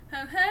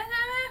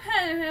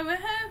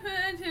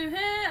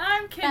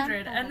I'm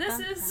Kindred, and this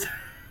is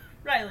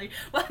Riley.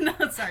 Well, no,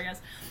 sorry,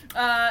 guys.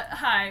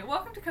 Hi,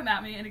 welcome to Come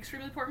At Me, an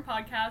extremely important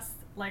podcast.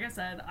 Like I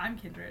said, I'm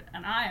Kindred,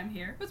 and I am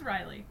here with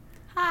Riley.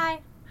 Hi.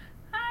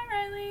 Hi,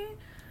 Riley.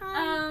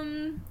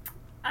 Hi.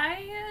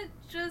 I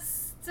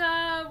just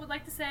would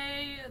like to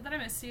say that I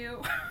miss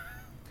you.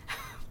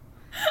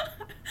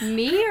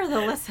 Me or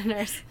the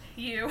listeners?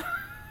 You.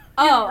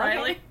 Oh, you,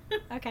 Riley.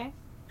 Okay.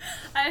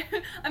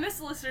 I miss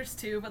the listeners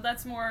too, but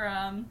that's more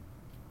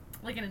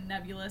like in a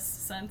nebulous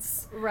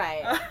sense.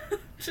 Right.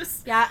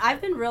 Just yeah,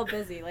 I've been real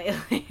busy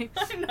lately.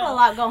 I know. A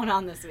lot going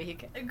on this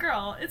week.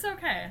 Girl, it's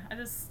okay. I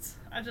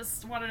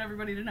just wanted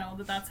everybody to know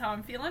that that's how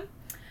I'm feeling.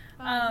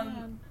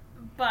 Man.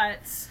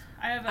 But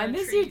I have a I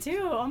miss treat. you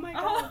too. Oh my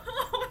god.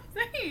 Oh,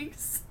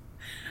 thanks.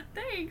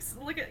 Thanks.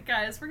 Look at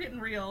guys, we're getting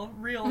real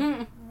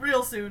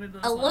soon into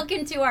this. A look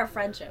into our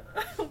friendship.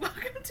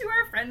 Welcome to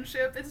our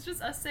friendship. It's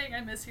just us saying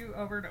I miss you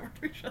over and over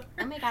to each other.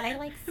 Oh my god, I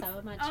like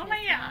so much. Oh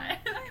my god,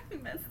 I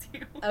miss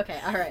you. Okay,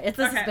 alright.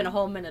 This has been a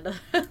whole minute of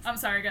this. I'm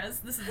sorry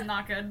guys, this is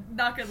not good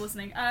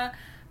listening.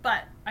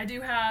 But I do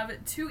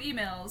have 2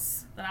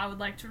 emails that I would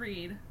like to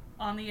read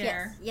on the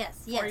air.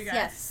 Yes.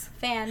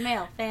 Fan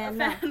mail.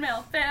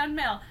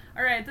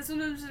 Alright, this one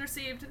was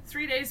received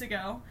 3 days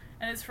ago,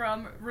 and it's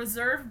from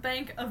Reserve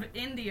Bank of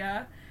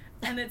India,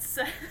 and it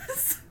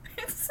says,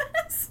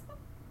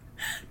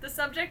 the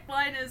subject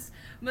line is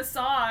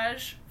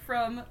massage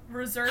from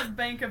Reserve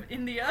Bank of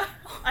India.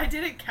 I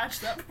didn't catch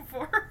that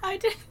before. I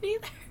didn't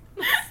either.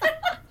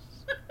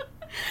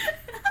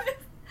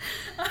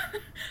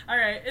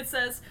 Alright, it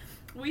says,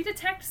 we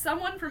detect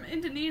someone from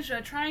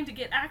Indonesia trying to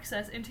get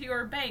access into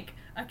your bank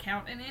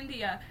account in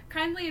India.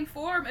 Kindly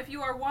inform if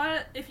you are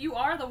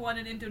the one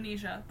in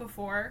Indonesia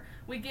before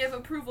we give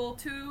approval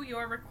to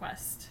your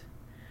request.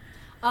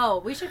 Oh,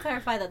 we should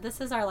clarify that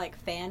this is our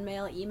fan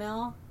mail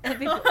email.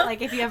 If you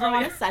ever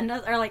want to send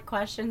us or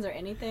questions or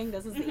anything,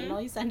 this is the email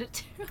you send it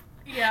to.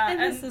 Yeah, and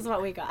this is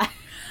what we got.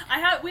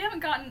 We haven't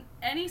gotten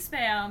any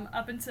spam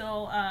up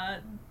until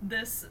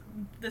this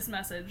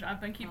message. I've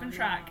been keeping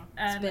track.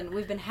 And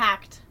we've been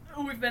hacked.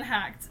 We've been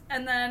hacked.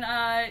 And then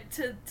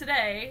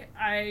today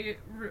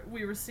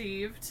we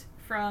received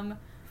from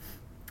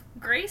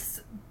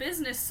Grace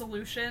Business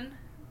Solution.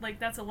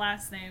 That's a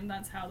last name.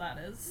 That's how that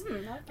is.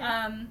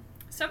 Okay.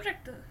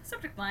 Subject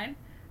line,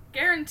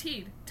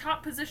 guaranteed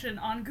top position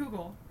on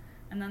Google.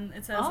 And then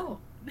it says,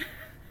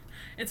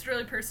 it's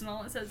really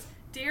personal. It says,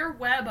 dear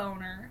web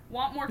owner,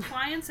 want more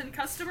clients and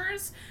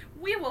customers?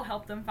 We will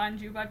help them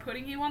find you by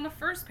putting you on the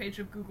first page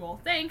of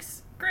Google.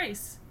 Thanks,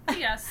 Grace.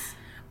 P.S.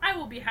 I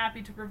will be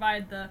happy to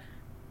provide the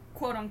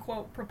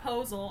quote-unquote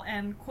proposal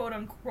and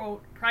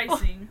quote-unquote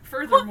pricing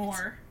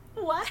furthermore.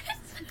 What?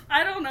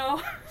 I don't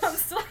know. I'm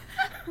still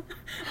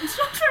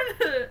trying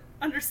to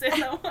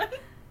understand that one.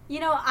 You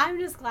know, I'm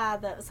just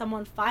glad that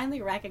someone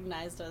finally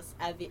recognized us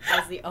as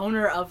the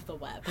owner of the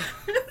web.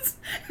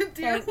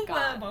 Dear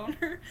web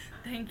owner,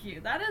 thank you.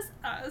 That is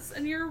us,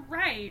 and you're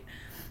right.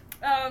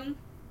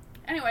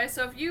 Anyway,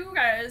 so if you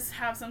guys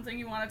have something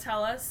you want to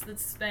tell us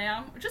that's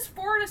spam, just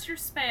forward us your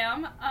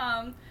spam,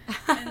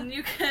 and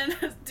you can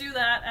do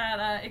that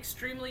at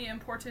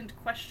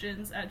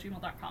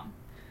extremelyimportantquestions@gmail.com.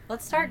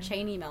 Let's start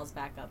chain emails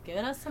back up.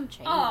 Get us some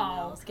chain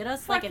emails. Get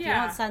us, if you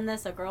don't send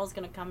this, a girl's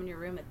going to come in your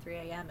room at 3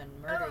 a.m.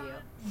 and murder you.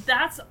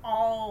 That's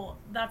all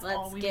we need.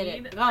 Let's get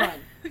it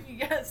going.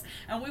 Yes,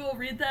 and we will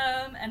read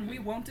them, and we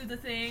won't do the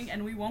thing,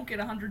 and we won't get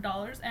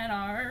 $100, and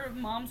our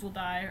moms will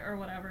die, or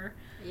whatever.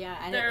 Yeah,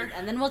 and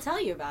then we'll tell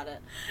you about it.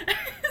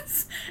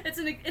 It's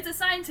a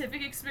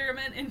scientific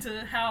experiment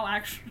into how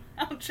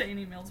chain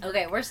emails work.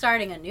 Okay, we're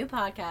starting a new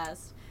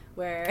podcast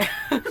where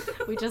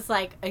we just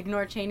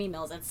ignore chain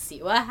emails and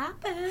see what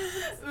happens.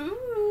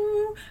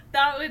 Ooh,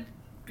 that would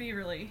be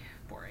really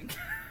boring.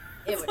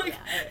 It would,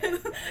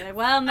 yeah.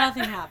 Well,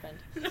 nothing happened.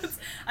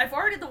 I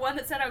forwarded the one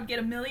that said I would get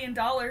 $1 million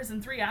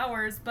in 3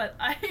 hours, but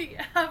I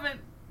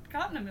haven't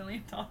gotten $1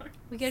 million.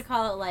 We could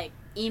call it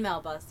email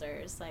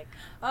busters.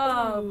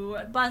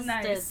 Busted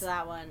nice.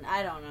 That one.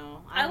 I don't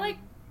know. I like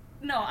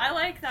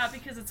that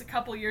because it's a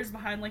couple years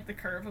behind the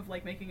curve of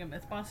making a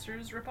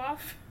Mythbusters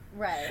ripoff.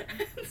 Right.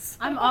 So,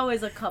 I'm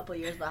always a couple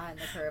years behind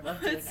the curve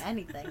of doing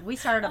anything. We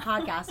started a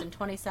podcast in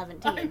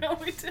 2017. I know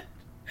we did.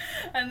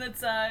 And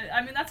that's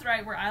that's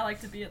right where I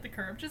like to be at the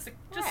curve, just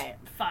right.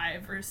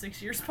 5 or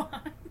 6 years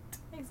behind.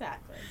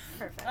 Exactly.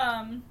 Perfect.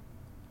 All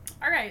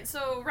right,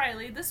 so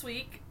Riley, this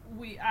week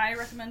I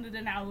recommended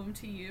an album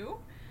to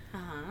you.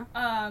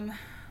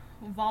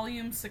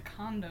 Volume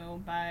Secondo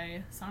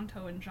by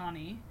Santo and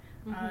Johnny.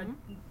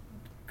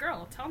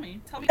 Girl, tell me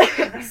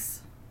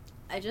this.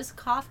 I just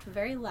coughed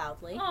very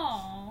loudly.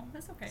 Oh,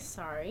 that's okay.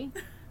 Sorry.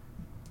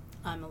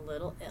 I'm a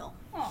little ill.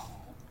 Oh.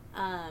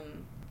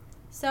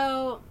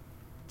 So,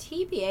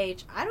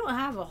 TBH, I don't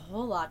have a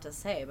whole lot to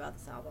say about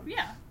this album.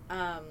 Yeah.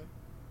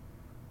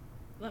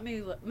 Let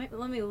me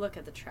look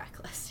at the track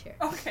list here.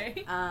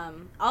 Okay.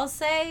 I'll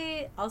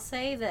say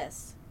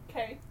this.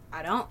 Okay.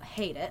 I don't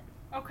hate it.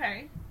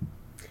 Okay.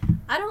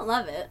 I don't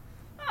love it.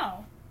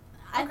 Oh.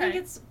 I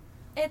think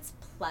It's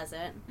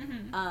pleasant.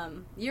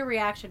 Mm-hmm. Your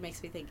reaction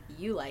makes me think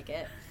you like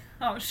it.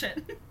 Oh,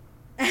 shit.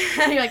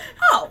 You're like,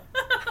 oh,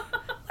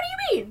 what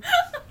do you mean?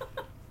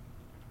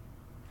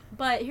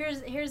 But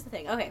here's the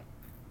thing. Okay.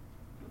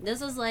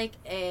 This is like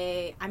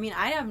I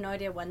have no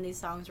idea when these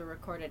songs were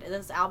recorded.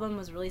 This album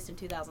was released in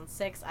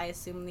 2006. I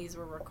assume these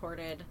were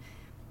recorded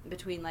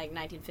between like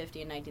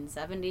 1950 and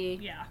 1970.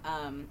 Yeah.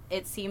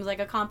 It seems like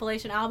a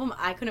compilation album.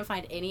 I couldn't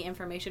find any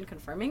information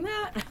confirming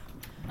that.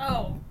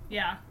 Oh,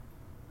 yeah.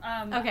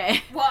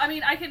 Okay. Well, I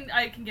mean, I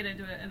can get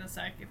into it in a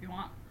sec if you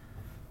want.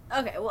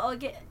 Okay, well,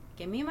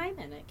 give me my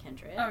minute,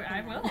 Kindred. Okay,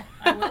 I will.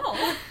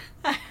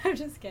 I'm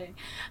just kidding.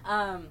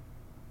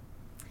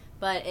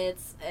 But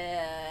it's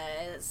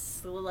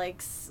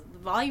like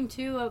volume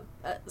 2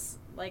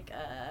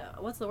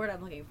 what's the word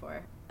I'm looking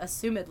for?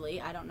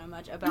 Assumedly, I don't know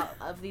much about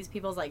of these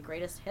people's like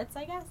greatest hits,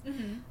 I guess.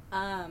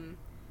 Mm-hmm.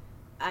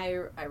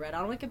 I read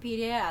on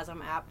Wikipedia, as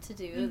I'm apt to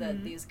do,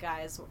 that these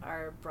guys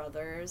are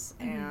brothers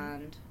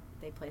and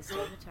they play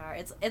steel guitar.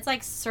 It's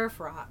like surf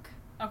rock.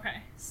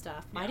 Okay.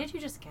 Stuff. Why did you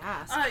just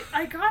gasp?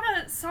 I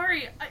gotta.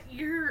 Sorry,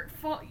 your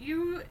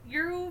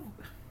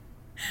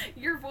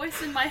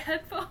voice in my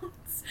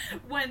headphones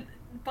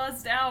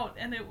buzzed out,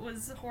 and it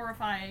was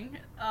horrifying.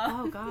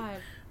 Oh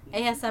God.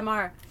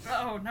 ASMR.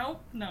 Oh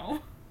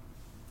no.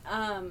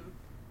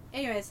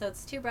 Anyway, so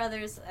it's two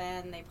brothers,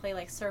 and they play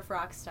like surf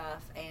rock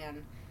stuff.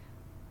 And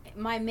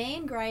my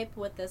main gripe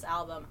with this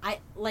album,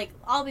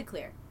 I'll be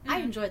clear, I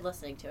enjoyed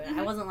listening to it.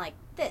 I wasn't like,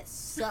 this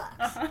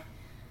sucks.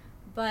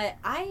 But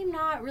I'm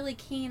not really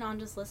keen on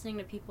just listening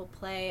to people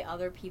play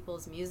other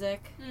people's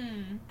music.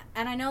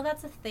 And I know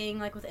that's a thing,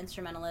 like, with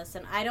instrumentalists,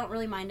 and I don't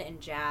really mind it in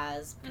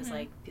jazz, because,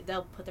 like,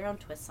 they'll put their own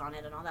twists on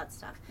it and all that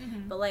stuff.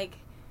 But, like,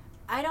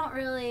 I don't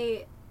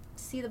really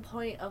see the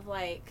point of,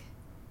 like,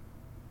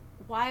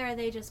 why are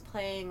they just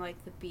playing, like,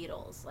 the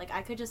Beatles? Like,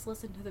 I could just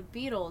listen to the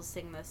Beatles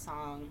sing this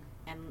song,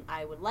 and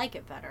I would like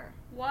it better.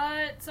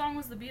 What song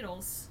was the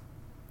Beatles?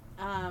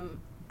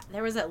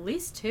 There was at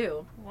least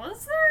 2.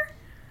 Was there?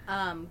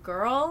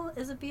 Girl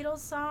is a Beatles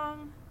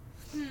song.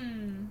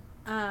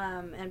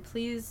 And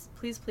Please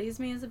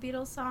Me is a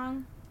Beatles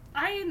song.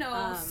 I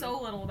know so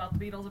little about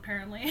the Beatles,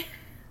 apparently.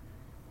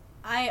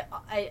 I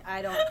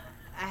don't...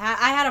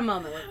 I had a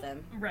moment with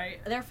them. Right.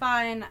 They're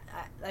fine.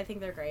 I think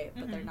they're great,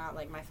 but they're not,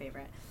 like, my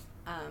favorite.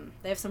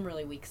 They have some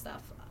really weak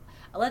stuff.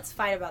 Let's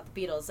fight about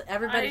the Beatles.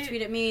 Everybody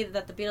tweeted me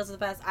that the Beatles are the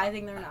best. I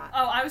think they're not.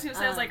 Oh, I was going to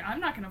say, I was like, I'm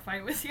not going to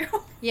fight with you.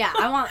 Yeah,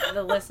 I want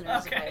the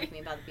listeners to fight with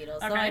me about the Beatles.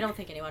 Okay. Though I don't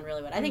think anyone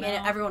really would. I think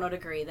everyone would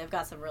agree. They've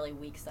got some really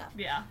weak stuff.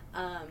 Yeah.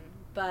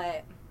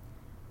 But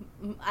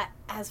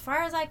as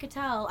far as I could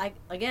tell, I,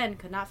 again,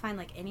 could not find,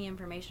 like, any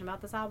information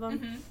about this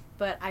album.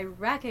 But I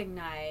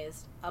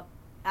recognized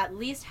at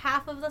least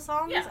half of the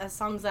songs as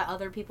songs that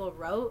other people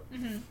wrote.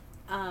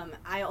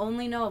 I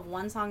only know of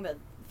one song that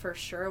for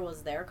sure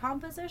was their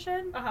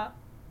composition,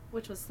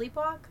 which was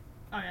Sleepwalk.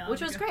 Oh yeah,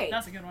 which was great.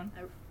 That's a good one.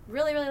 I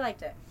really, really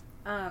liked it.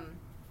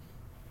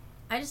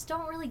 I just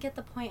don't really get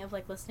the point of,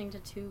 like, listening to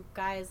two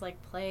guys,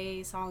 like,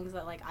 play songs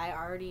that, like, I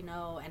already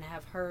know and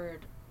have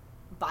heard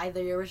by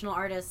the original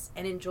artists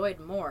and enjoyed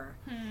more.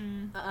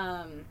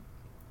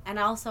 And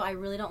also, I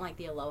really don't like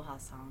the Aloha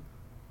song.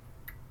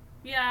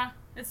 Yeah,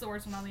 it's the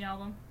worst one on the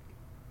album.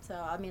 So,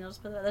 I mean, I'll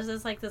just put that. There's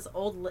just, like, this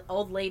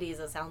old ladies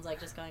that sounds like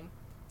just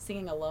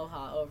singing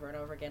Aloha over and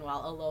over again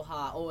while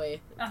Aloha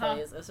Oi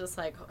plays. It's just,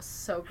 like,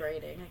 so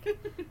grating. Like,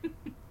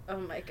 oh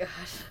my gosh.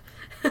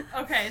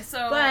 Okay,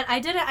 so... But I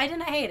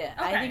didn't hate it.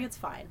 Okay. I think it's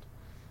fine.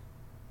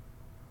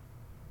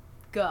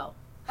 Go.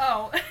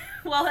 Oh,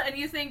 well, and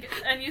you think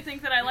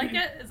that I like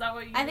it? Is that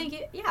what you I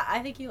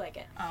think you like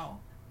it. Oh,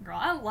 girl,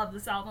 I love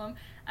this album.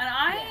 And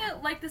I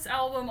like this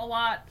album a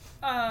lot.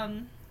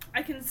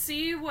 I can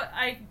see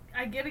I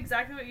get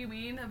exactly what you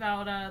mean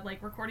about,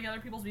 like, recording other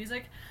people's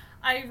music.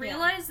 I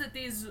realize that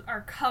these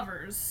are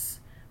covers,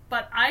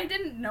 but I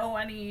didn't know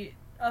any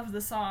of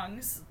the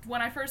songs.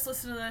 When I first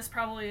listened to this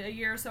probably a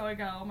year or so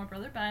ago, my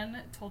brother Ben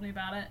told me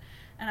about it,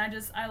 and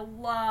I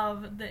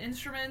love the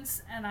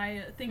instruments, and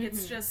I think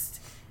it's just,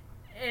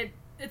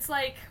 it's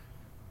like,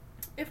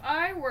 if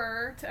I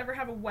were to ever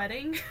have a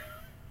wedding,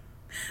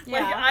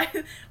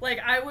 I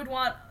would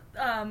want,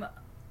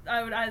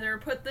 I would either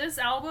put this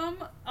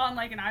album on,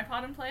 like, an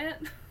iPod and play it,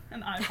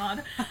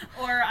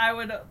 or I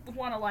would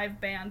want a live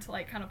band to,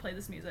 like, kind of play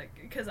this music,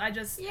 because I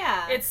just,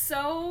 it's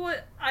so,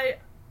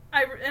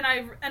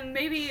 and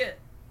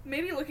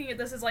maybe looking at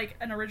this as, like,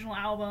 an original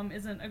album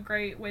isn't a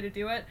great way to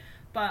do it,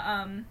 but,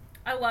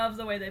 I love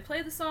the way they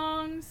play the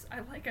songs.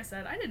 Like I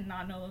said, I did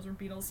not know those were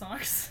Beatles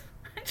songs.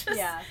 I just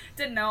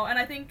didn't know, and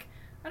I think,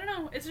 I don't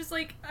know, it's just,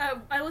 like,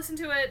 I listened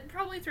to it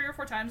probably 3 or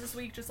 4 times this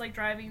week, just, like,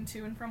 driving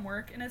to and from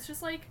work, and it's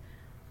just, like,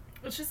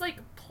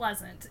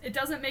 pleasant. It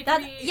doesn't make me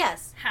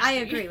happy. I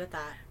agree with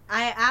that.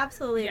 I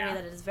absolutely agree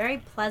that it is very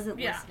pleasant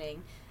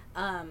listening.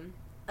 I'm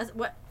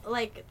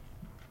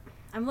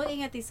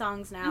looking at these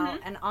songs now,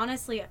 and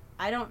honestly,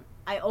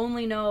 I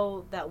only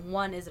know that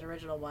one is an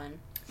original one.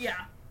 Yeah.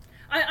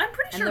 I'm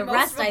pretty sure and the most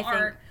rest, of them I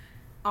think,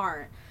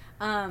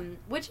 aren't.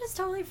 Which is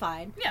totally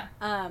fine. Yeah.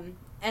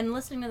 And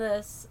listening to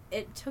this,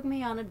 it took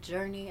me on a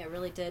journey. It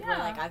really did. Where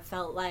like I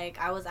felt like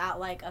I was at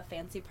like a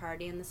fancy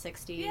party in the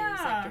 '60s,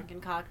 like drinking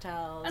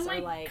cocktails and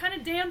or like kind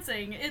of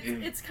dancing.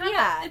 It's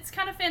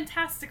kind of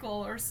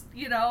fantastical, or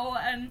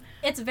and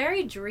it's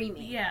very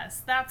dreamy.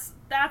 Yes, that's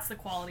the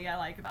quality I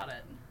like about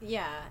it.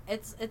 Yeah,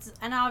 it's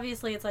and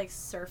obviously it's like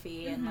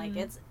surfy and like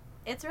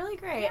it's really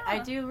great. I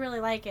do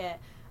really like it.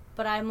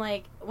 But I'm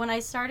like, when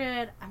I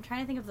started, I'm trying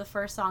to think of the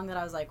first song that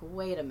I was like,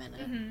 wait a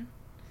minute.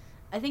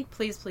 I think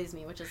Please Please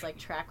Me, which is like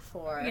track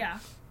 4. Yeah.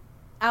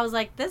 I was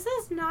like, this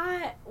is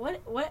not,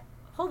 what,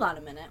 hold on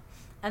a minute.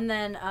 And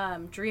then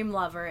Dream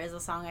Lover is a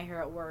song I hear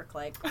at work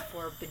like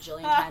 4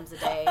 bajillion times a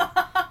day.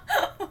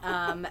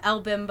 El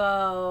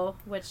Bimbo,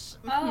 which,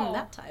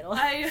 that title.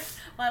 I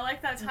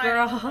like that title,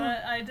 Girl.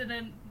 but I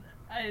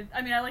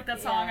mean, I like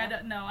that song. I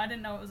didn't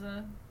know it was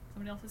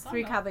somebody else's song.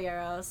 Three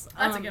Caballeros.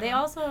 That's a good they one.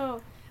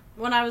 Also,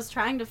 when I was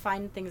trying to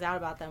find things out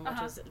about them, which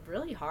was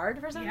really hard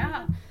for some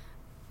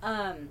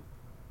reason,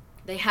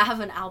 they have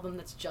an album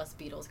that's just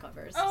Beatles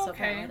covers. Oh, okay. So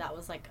apparently that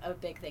was like a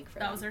big thing for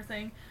them. That was their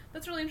thing.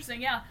 That's really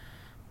interesting. Yeah.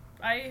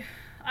 I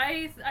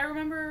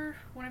remember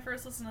when I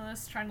first listened to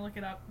this, trying to look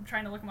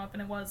them up,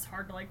 and it was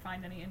hard to like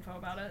find any info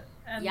about it.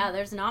 And yeah,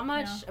 there's not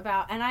much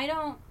about, and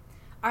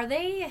are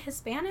they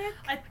Hispanic?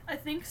 I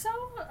think so.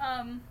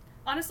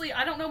 Honestly,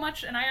 I don't know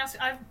much, and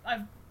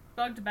I've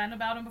bugged Ben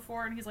about them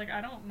before, and he's like,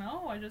 I don't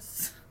know,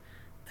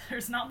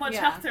 there's not much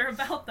out there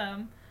about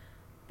them.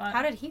 But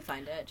how did he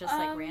find it? Just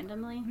like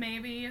randomly?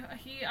 Maybe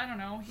I don't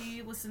know.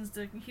 He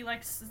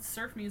likes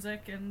surf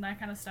music and that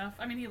kind of stuff.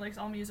 I mean, he likes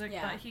all music,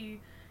 but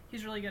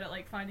he's really good at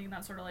like finding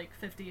that sort of like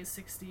 50s,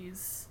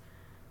 60s.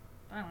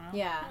 I don't know.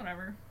 Yeah.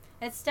 Whatever.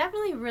 It's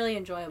definitely really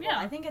enjoyable. Yeah.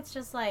 I think it's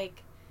just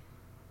like,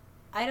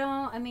 I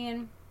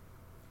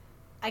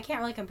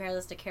can't really compare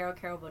this to Caro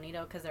Caro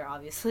Bonito because they're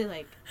obviously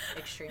like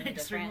extremely different.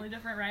 Extremely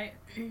different, right?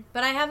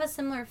 But I have a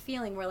similar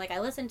feeling where like I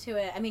listen to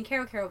it. I mean,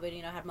 Caro Caro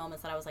Bonito had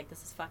moments that I was like,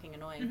 this is fucking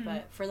annoying,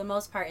 but for the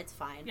most part, it's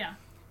fine. Yeah.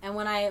 And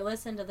when I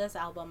listen to this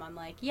album, I'm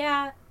like,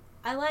 yeah,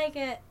 I like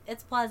it.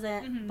 It's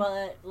pleasant,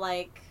 but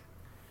like,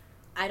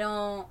 I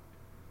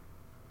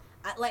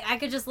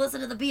could just listen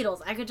to the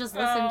Beatles. I could just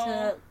listen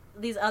to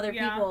these other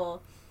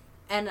people.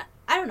 And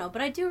I don't know,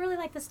 but I do really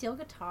like the steel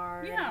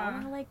guitar. Yeah.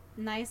 And like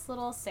nice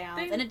little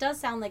sounds. And it does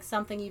sound like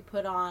something you'd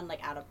put on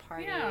like at a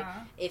party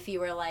if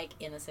you were like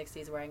in the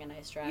 60s wearing a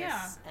nice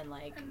dress and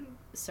like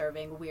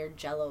serving weird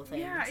jello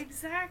things. Yeah,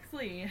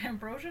 exactly.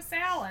 Ambrosia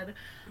salad.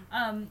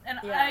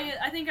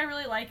 I think I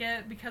really like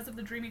it because of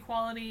the dreamy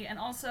quality, and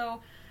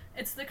also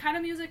it's the kind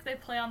of music they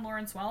play on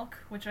Lawrence Welk,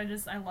 which I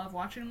love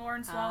watching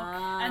Lawrence Welk.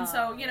 And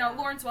so,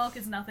 Lawrence Welk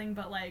is nothing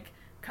but like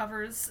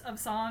covers of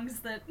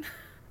songs that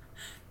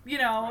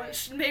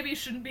maybe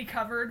shouldn't be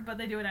covered, but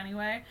they do it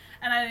anyway.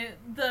 And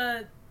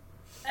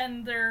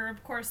they're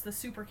of course the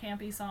super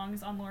campy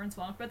songs on Lawrence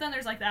Welk, but then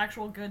there's like the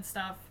actual good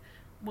stuff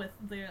with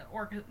the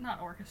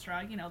not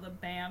orchestra, the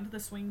band, the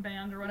swing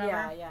band or whatever.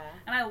 Yeah, yeah.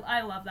 And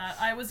I love that.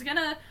 I was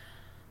gonna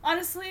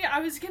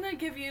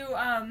give you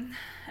an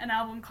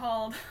album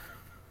called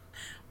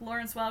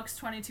Lawrence Welk's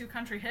 22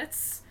 Country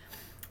Hits,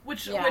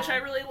 which I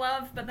really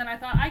love, but then I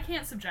thought I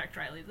can't subject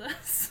Riley to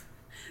this.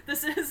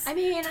 This is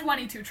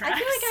 22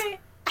 tracks.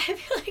 I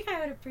feel like I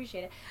would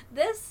appreciate it.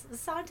 This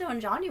Santo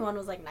and Johnny one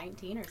was like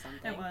 19 or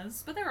something. It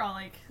was, but they were all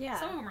like,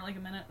 some of them were like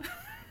a minute.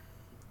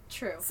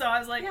 True. So I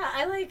was like,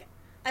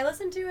 I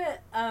listened to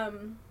it.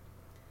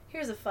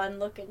 Here's a fun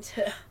look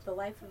into the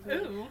life of me.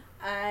 Ooh.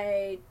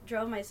 I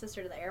drove my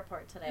sister to the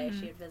airport today.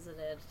 She had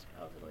visited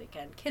over the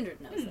weekend.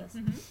 Kindred knows this.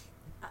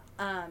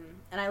 And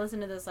I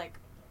listened to this like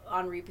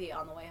on repeat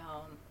on the way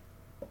home.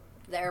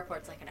 The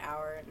airport's like an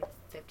hour and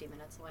 50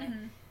 minutes away.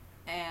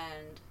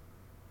 And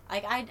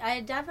like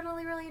I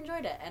definitely really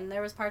enjoyed it, and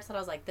there was parts that I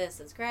was like,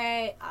 this is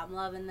great, I'm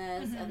loving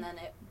this, and then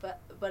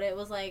but it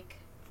was like,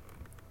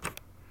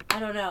 I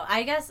don't know,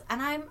 I guess,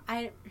 and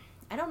I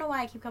don't know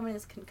why I keep coming to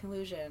this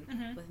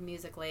conclusion with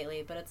music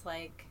lately, but it's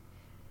like,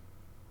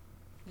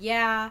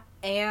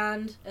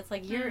 and it's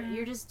like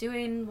you're just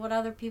doing what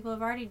other people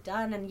have already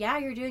done, and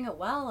you're doing it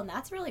well, and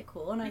that's really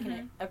cool, and I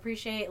can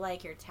appreciate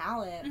like your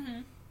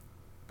talent,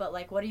 but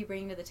like, what are you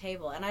bringing to the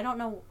table? And I don't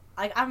know.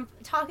 Like, I'm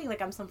talking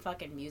like I'm some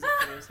fucking music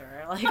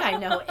producer. Like, I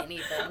know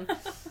anything.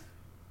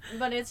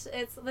 But it's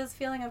this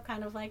feeling of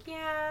kind of like,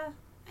 I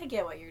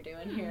get what you're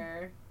doing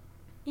here.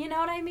 You know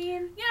what I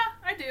mean? Yeah,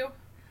 I do.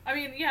 I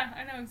mean,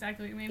 I know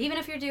exactly what you mean. Even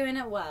if you're doing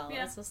it well.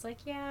 It's just like,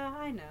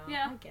 I know.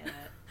 I get it.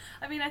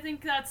 I mean, I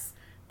think that's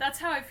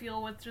how I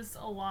feel with just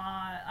a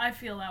lot. I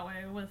feel that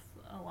way with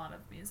a lot of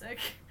music.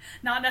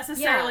 Not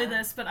necessarily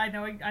this, but I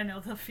know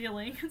the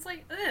feeling. It's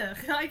like, ugh,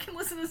 I can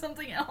listen to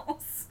something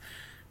else.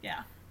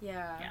 Yeah.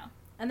 Yeah.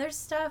 And there's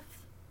stuff,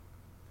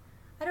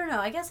 I don't know,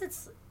 I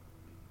guess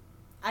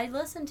I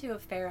listen to a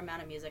fair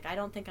amount of music. I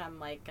don't think I'm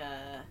like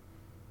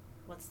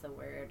what's the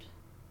word?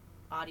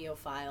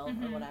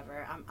 Audiophile or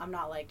whatever. I'm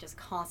not like just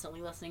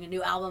constantly listening to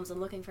new albums and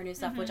looking for new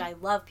stuff, which I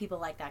love people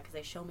like that because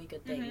they show me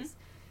good things.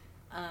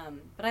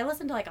 But I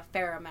listen to like a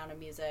fair amount of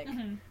music.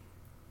 And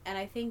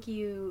I think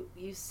you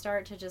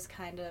start to just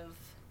kind of,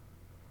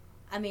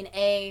 I mean,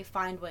 A,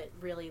 find what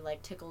really,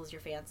 like, tickles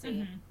your fancy.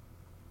 Mm-hmm.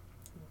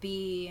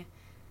 B,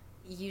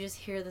 you just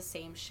hear the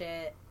same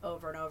shit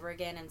over and over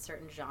again in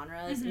certain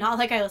genres. Mm-hmm. Not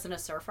like I listen to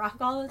surf rock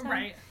all the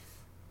time.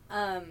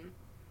 Right.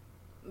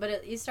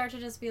 But you start to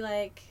just be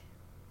like,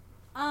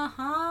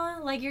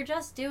 like, you're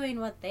just doing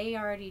what they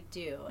already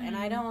do. Mm-hmm. And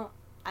I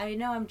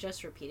know I'm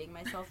just repeating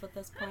myself at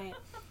this point.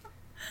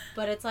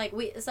 But it's like,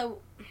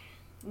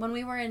 when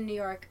we were in New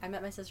York, I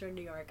met my sister in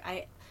New York.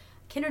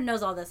 Kindred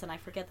knows all this, and I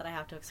forget that I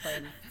have to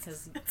explain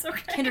because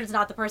okay. Kindred's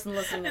not the person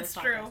listening to this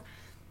podcast.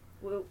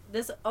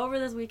 It's true. Over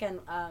this weekend,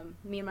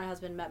 me and my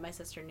husband met my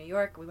sister in New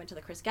York. We went to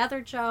the Chris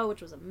Gethard show,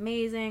 which was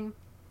amazing.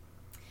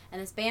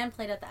 And this band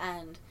played at the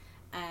end,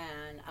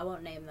 and I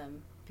won't name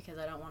them because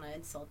I don't want to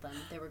insult them.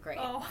 They were great.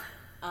 Oh.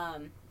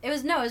 It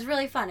was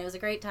really fun. It was a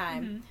great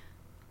time. Mm-hmm.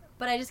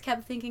 But I just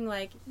kept thinking,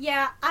 like,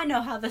 yeah, I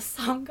know how this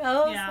song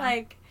goes. Yeah.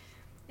 Like,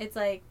 it's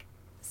like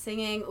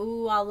singing,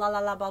 ooh, ah, la la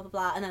la, blah, blah,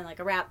 blah, and then, like,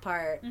 a rap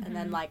part, and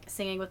then, like,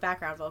 singing with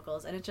background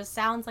vocals, and it just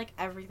sounds like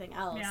everything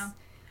else. Yeah.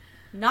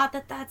 Not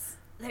that that's,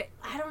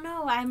 I don't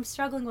know, I'm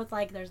struggling with,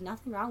 like, there's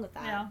nothing wrong with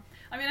that. Yeah.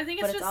 I mean, I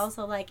think it's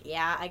also, like,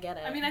 yeah, I get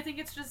it. I mean, I think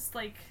it's just,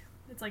 like,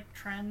 it's, like,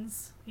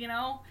 trends, you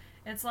know?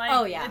 It's,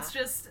 like, it's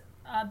just,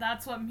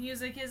 that's what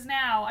music is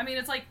now. I mean,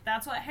 it's, like,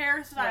 that's what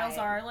hairstyles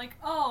are. Like,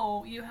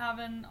 oh, you have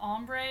an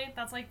ombre?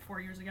 That's, like, 4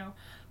 years ago.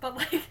 But,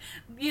 like,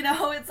 you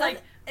know, it's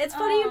like... It's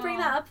funny you bring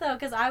that up, though,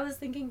 because I was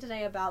thinking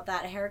today about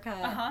that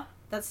haircut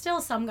that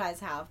still some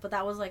guys have, but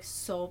that was, like,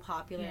 so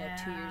popular,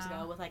 like, 2 years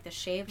ago with, like, the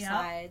shaved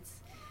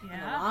sides and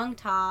the long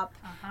top.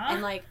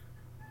 And, like,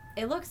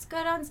 it looks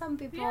good on some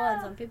people,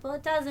 and some people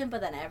it doesn't,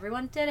 but then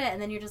everyone did it,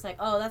 and then you're just like,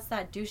 oh, that's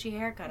that douchey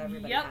haircut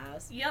everybody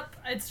has. Yep.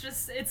 It's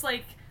just, it's,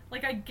 like,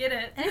 I get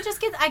it. And it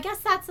just gets, I guess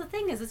that's the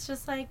thing, is it's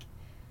just, like,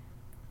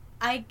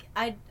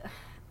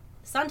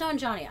 Santo and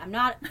Johnny, I'm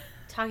not...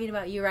 talking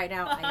about you right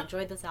now. I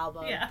enjoyed this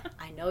album. Yeah.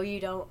 I know you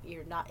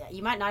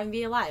might not even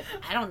be alive.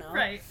 I don't know.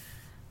 Right.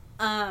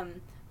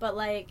 But,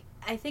 like,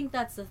 I think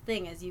that's the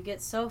thing, is you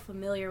get so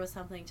familiar with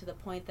something to the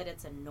point that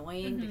it's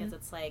annoying, because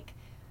it's like,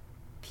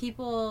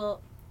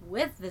 people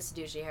with this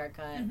douchey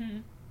haircut,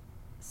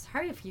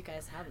 sorry if you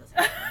guys have this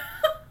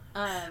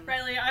haircut.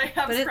 Riley, I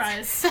have a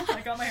surprise.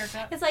 I got my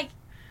haircut. It's like,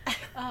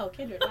 oh,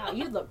 Kindred, wow,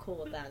 you'd look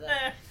cool with that.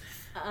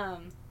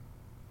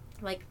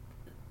 Like,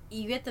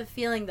 you get the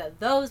feeling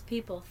that those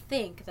people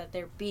think that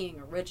they're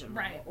being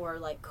original or,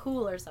 like,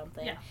 cool or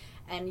something. Yeah.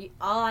 And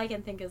all I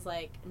can think is,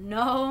 like,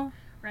 no.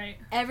 Right.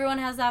 Everyone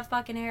has that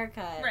fucking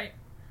haircut. Right.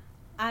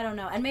 I don't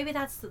know. And maybe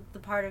that's the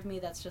part of me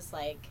that's just,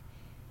 like,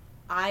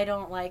 I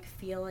don't like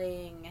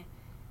feeling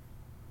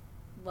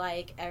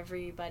like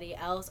everybody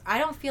else. I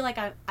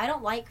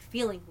don't like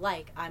feeling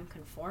like I'm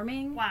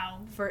conforming. Wow.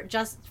 For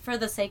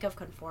the sake of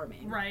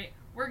conforming. Right.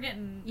 We're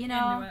getting into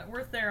it.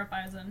 We're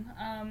therapizing.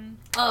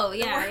 Oh,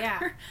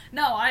 yeah.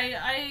 No,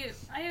 I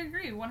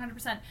agree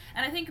 100%.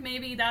 And I think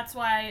maybe that's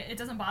why it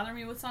doesn't bother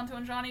me with Santo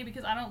and Johnny,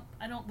 because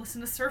I don't listen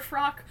to surf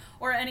rock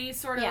or any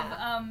sort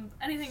of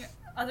anything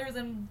other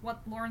than what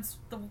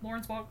the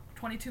Lawrence Welk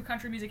 22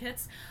 country music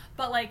hits.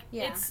 But, like,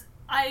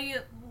 I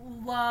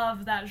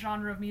love that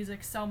genre of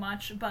music so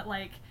much, but,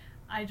 like,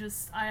 I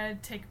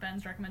take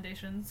Ben's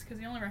recommendations, because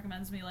he only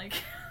recommends me, like...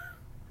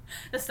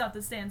 the stuff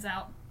that stands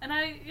out. And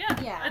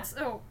it's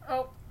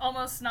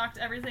almost knocked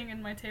everything in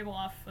my table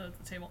off the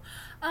table.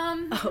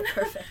 Oh,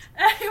 perfect.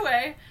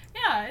 Anyway,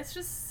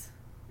 it's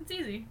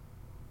easy.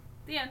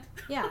 The end.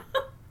 Yeah.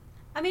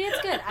 I mean,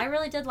 it's good. I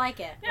really did like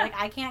it. Yeah. Like,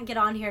 I can't get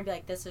on here and be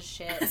like, this is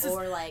shit,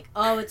 or like,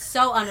 oh, it's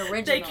so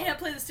unoriginal. They can't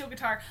play the steel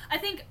guitar. I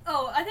think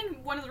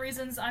one of the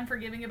reasons I'm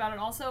forgiving about it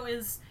also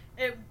is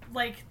it,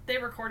 like, they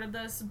recorded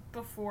this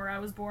before I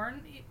was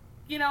born.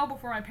 You know,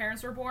 before my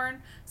parents were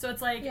born. So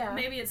it's like,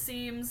 maybe it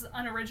seems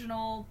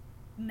unoriginal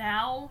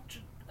now,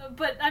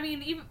 but I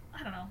mean, even,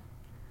 I don't know.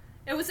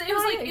 It was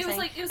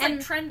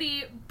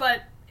trendy,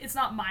 but it's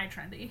not my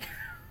trendy.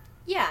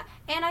 Yeah,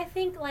 and I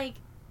think, like,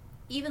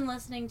 even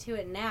listening to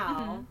it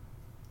now,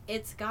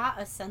 it's got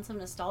a sense of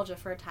nostalgia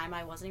for a time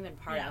I wasn't even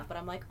part of, but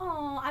I'm like,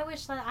 oh, I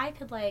wish that I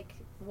could, like,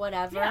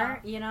 whatever,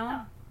 you know?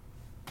 Yeah.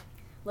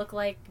 Look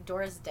like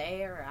Doris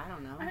Day, or I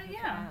don't know. I don't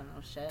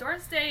know shit.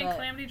 Doris Day and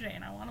Calamity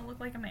Jane. I want to look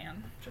like a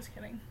man. Just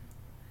kidding.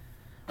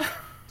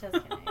 Just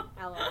kidding.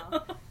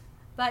 LOL.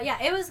 But yeah,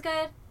 it was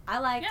good. I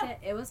liked it.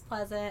 It was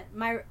pleasant.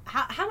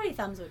 How many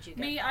thumbs would you give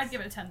Me, I'd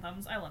give it 10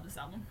 thumbs. I love this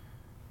album.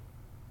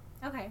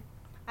 Okay.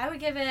 I would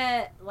give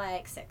it,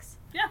 like, 6.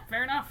 Yeah,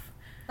 fair enough.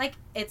 Like,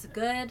 it's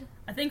good.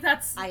 I think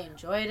that's... I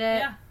enjoyed it.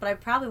 Yeah. But I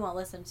probably won't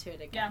listen to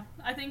it again.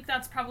 Yeah, I think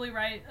that's probably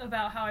right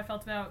about how I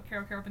felt about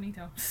Caro Caro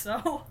Bonito.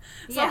 So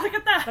look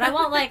at that. But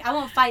I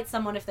won't fight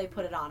someone if they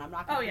put it on. I'm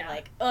not going to be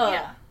like,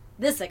 ugh,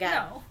 this again.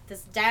 No.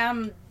 This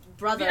damn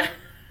brother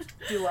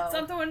duo.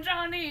 Santo and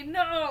Johnny,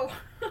 no!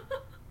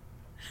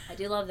 I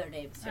do love their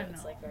names, too.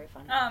 It's, like, very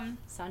funny.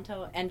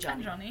 Santo and Johnny.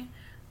 And Johnny.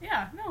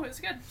 Yeah, no, it was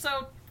good.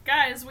 So,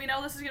 guys, we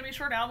know this is going to be a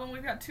short album.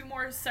 We've got 2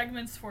 more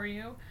segments for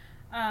you.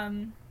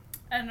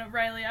 And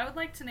Riley, I would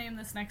like to name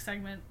this next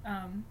segment,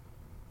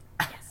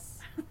 yes.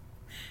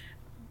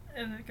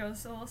 And it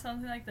goes a little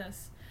something like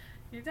this.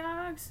 Your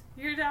dogs,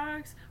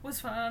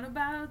 what's fun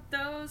about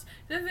those?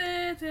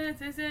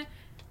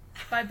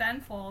 By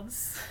Ben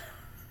Folds.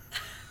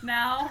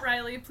 Now,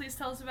 Riley, please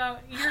tell us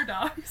about your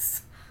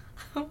dogs.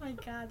 Oh my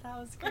god, that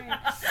was great.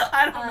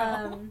 I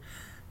don't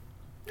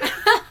know.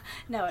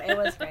 No, it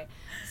was great.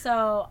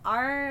 So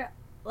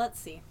let's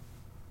see.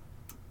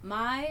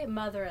 My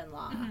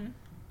mother-in-law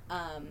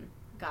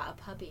got a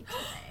puppy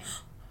today.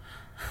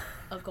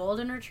 A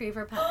golden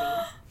retriever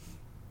puppy.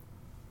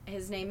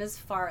 His name is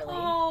Farley.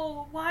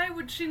 Oh, why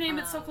would she name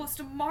it so close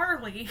to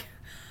Marley?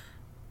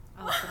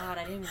 Oh god,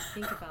 I didn't even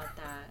think about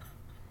that.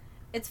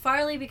 It's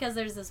Farley because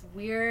there's this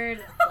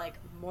weird, like,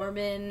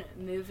 Mormon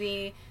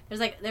movie.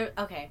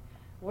 Okay.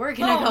 We're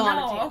gonna go on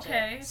a tangent.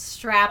 Okay.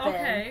 Strap in.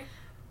 Okay.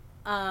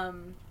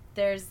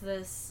 There was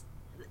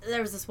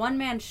this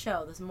one-man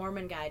show. This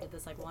Mormon guy did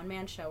this, like,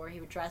 one-man show where he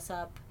would dress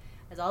up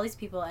as all these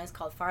people, and it's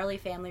called Farley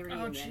Family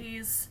Reunion. Oh,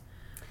 jeez.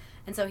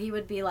 And so he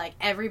would be, like,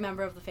 every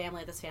member of the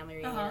family at this family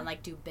reunion and,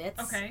 like, do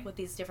bits with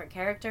these different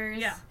characters.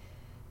 Yeah.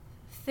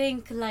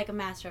 Think like a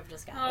Master of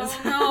Disguise.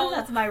 Oh, no.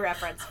 That's my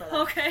reference for that.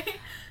 Okay.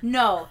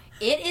 No,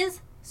 it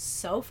is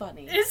so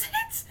funny. Is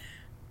it?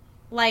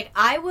 Like,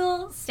 I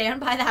will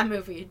stand by that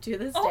movie to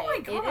this day. Oh my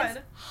god. It is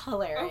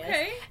hilarious.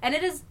 Okay. And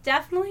it is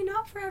definitely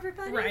not for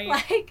everybody. Right.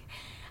 Like,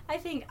 I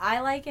think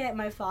I like it,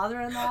 my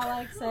father-in-law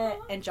likes it,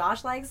 and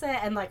Josh likes it,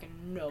 and, like,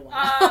 no one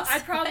else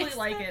I'd probably likes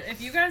like it. If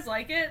you guys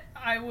like it,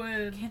 I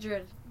would...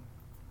 Kindred.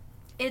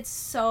 It's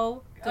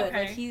so good.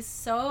 Okay. Like, he's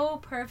so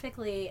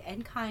perfectly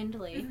and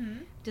kindly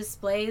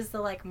displays the,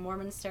 like,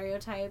 Mormon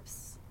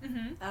stereotypes.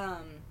 And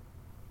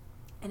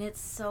it's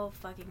so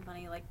fucking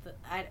funny. Like,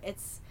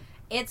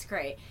 it's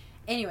great.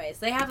 Anyways,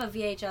 they have a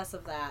VHS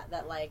of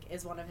that, like,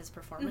 is one of his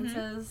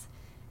performances.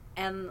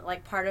 And,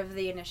 like, part of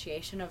the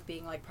initiation of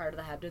being, like, part of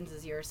the Hebdons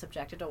is you're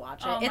subjected to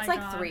watch it. Oh it's, my like,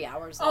 god. 3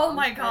 hours long. Oh,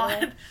 my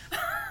god.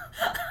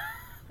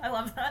 I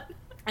love that.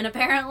 And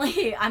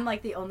apparently, I'm,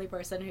 like, the only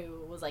person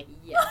who was like,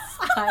 yes,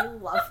 I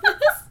love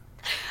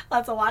this.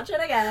 Let's watch it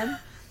again.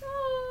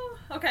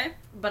 Okay.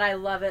 But I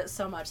love it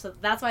so much. So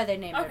that's why they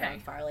named it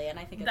Dog Farley, and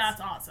I think it's That's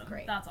awesome.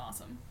 Great. That's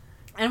awesome.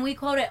 And we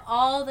quote it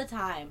all the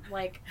time.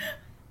 Like,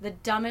 the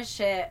dumbest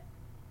shit.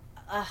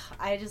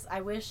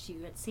 I wish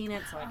you had seen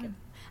it so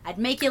I'd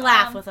make you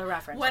laugh with a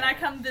reference. When I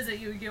come visit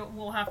you,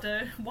 we'll have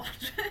to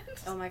watch it.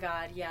 Oh my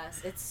god,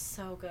 yes. It's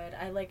so good.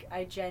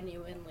 I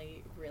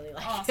genuinely really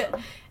like it.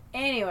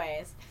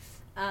 Anyways,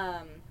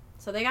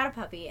 so they got a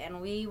puppy, and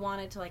we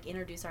wanted to, like,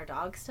 introduce our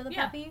dogs to the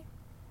puppy.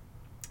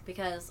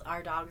 Because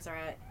our dogs are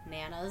at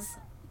Nana's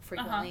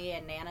frequently,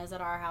 and Nana's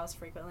at our house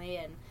frequently,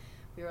 and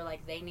we were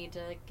like, they need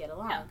to get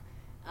along.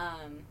 Yeah.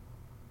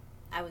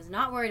 I was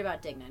not worried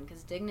about Dignan,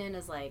 because Dignan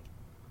is, like,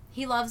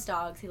 he loves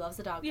dogs, he loves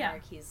the dog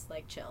park, he's,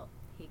 like, chill.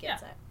 He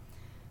gets it.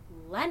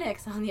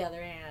 Lennox, on the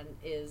other hand,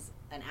 is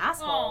an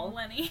asshole. Oh,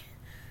 Lenny.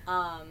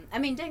 I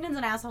mean, Dignan's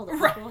an asshole to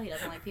people, he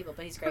doesn't like people,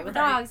 but he's great with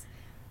dogs.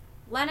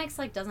 Lennox,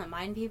 like, doesn't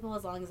mind people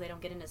as long as they don't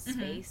get into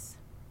space.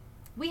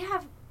 We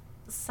have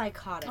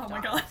psychotic dogs.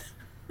 My god.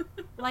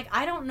 Like,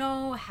 I don't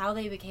know how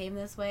they became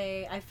this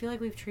way. I feel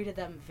like we've treated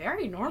them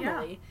very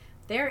normally. Yeah.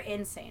 They're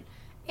insane.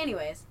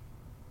 Anyways,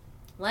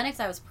 Lennox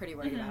I was pretty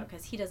worried about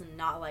because he does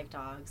not like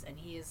dogs, and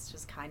he is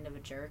just kind of a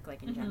jerk,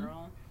 like, in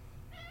general.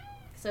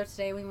 So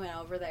today we went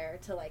over there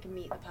to, like,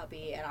 meet the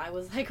puppy, and I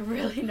was, like,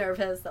 really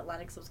nervous that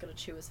Lennox was going to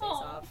chew his face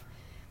off.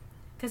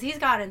 Because he's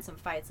gotten in some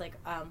fights. Like,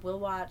 we'll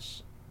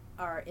watch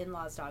our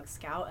in-laws' dog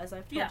Scout, as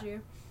I've told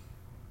you.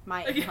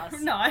 My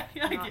in-laws. No, I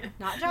get it.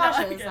 Not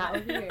Josh's. No, that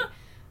would be weird.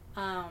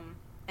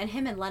 And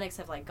him and Lennox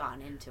have, like,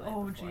 gotten into it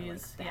before,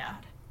 jeez. Like,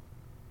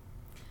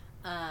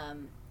 bad.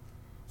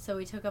 So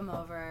we took him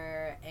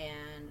over,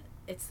 and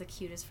it's the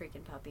cutest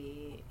freaking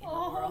puppy in the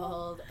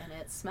world, and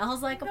it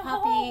smells like a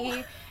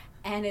puppy,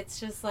 and it's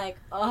just like,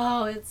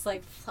 it's,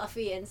 like,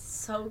 fluffy and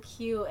so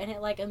cute, and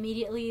it, like,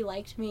 immediately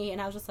liked me,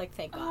 and I was just like,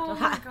 thank God. Oh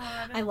my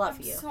god. I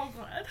love you. So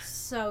glad.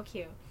 So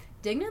cute.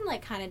 Dignan,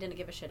 like, kind of didn't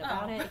give a shit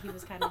about it. He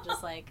was kind of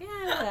just like,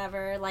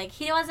 whatever. Like,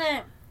 he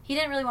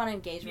didn't really want to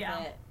engage with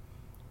it,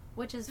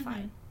 which is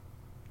fine.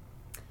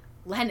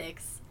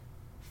 Lennox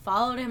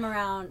followed him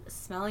around,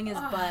 smelling his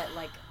butt,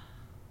 like,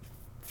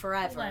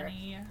 forever.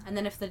 Lenny. And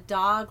then if the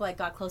dog, like,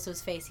 got close to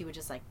his face, he would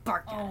just, like,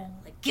 bark at it.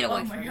 Like, get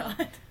away from me.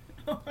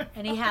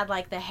 And he had,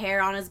 like, the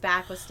hair on his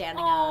back was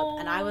standing up,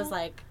 and I was,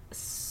 like,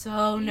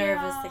 so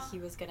nervous that he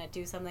was gonna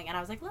do something, and I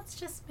was like, let's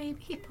just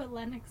maybe put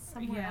Lennox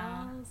somewhere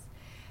else.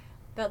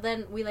 But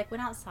then we, like,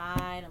 went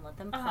outside and let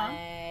them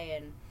play,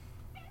 and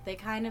they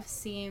kind of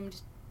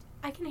seemed...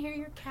 I can hear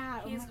your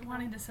cat. He's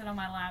wanting to sit on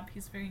my lap.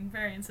 He's being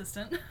very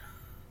insistent.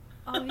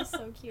 Oh, he's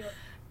so cute.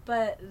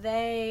 But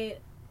they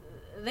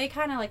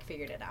kind of, like,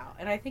 figured it out.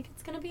 And I think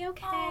it's going to be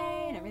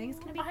okay. And everything's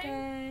going to be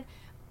good.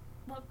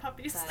 Love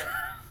puppies. But,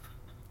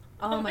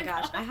 oh, my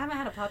gosh. I haven't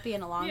had a puppy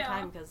in a long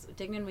time because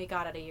Dignan we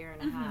got at 1.5 years.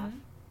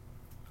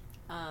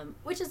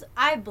 Which is,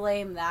 I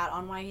blame that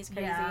on why he's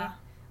crazy. Yeah.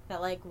 That,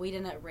 like, we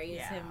didn't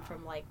raise him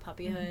from, like,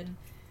 puppyhood.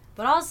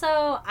 But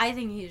also, I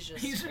think he's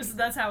just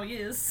that's how he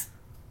is.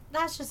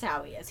 That's just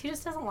how he is. He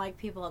just doesn't like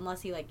people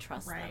unless he, like,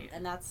 trusts them.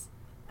 And that's,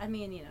 I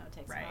mean, it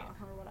takes a while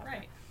or whatever.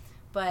 Right.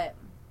 But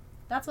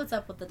that's what's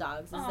up with the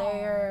dogs, is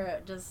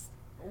they're just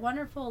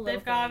wonderful little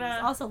They've got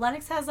things. a... Also,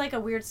 Lennox has, like, a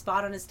weird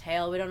spot on his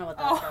tail. We don't know what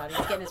that's about.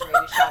 He's getting his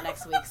rabies shot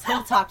next week, so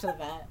we'll talk to the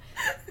vet.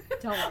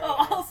 Don't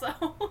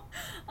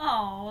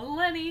worry.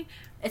 Lenny.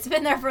 It's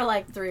been there for,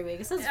 like, 3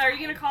 weeks. Are you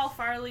going to call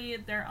Farley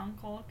their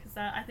uncle? Because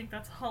I think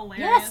that's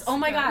hilarious. Yes! Oh,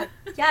 my God.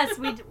 Yes,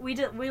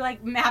 we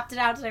like, mapped it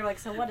out today. We're like,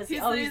 so what is he?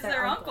 He's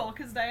their uncle,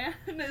 because Diane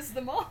is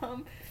the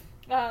mom.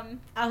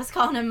 I was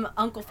calling him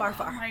Uncle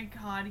Farfar. Oh, my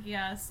God,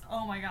 yes.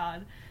 Oh, my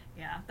God.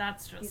 Yeah,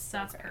 that's great.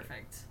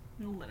 perfect.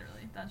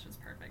 Literally, that's just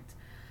perfect.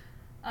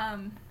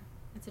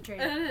 It's a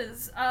treat. It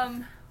is.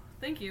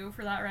 Thank you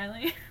for that,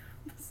 Riley.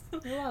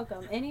 You're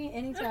welcome.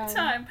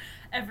 Anytime.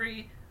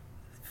 Every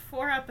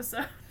 4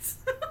 episodes.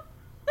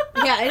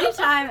 Yeah,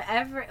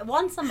 anytime,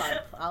 once a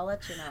month. I'll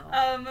let you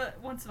know.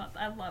 Once a month.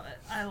 I love it.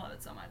 I love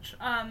it so much.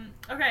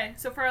 Okay,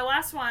 so for our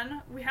last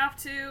one, we have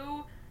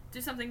to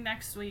do something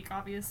next week,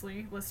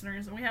 obviously,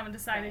 listeners, and we haven't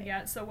decided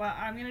yet. So what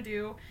I'm gonna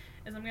do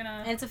is I'm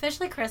gonna... And it's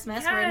officially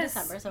Christmas. We're in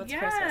December, so it's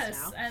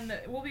Christmas now. And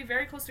we'll be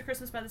very close to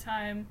Christmas by the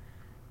time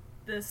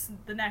the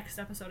next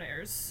episode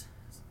airs.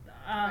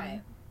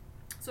 Right.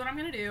 So what I'm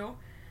gonna do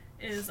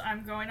is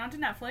I'm going on to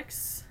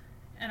Netflix,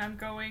 and I'm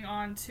going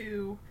on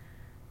to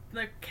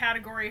the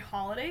category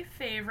Holiday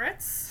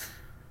Favorites,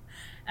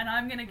 and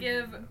I'm gonna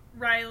give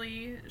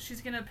Riley...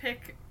 She's gonna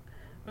pick...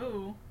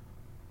 Ooh.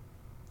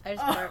 I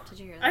just burped. Did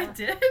you hear that? I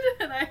did,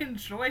 and I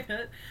enjoyed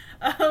it.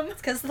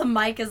 It's because the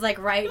mic is, like,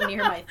 right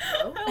near my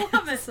throat. I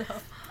love it. So.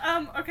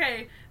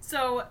 Okay,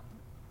 so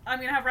I'm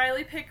going to have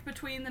Riley pick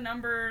between the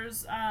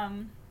numbers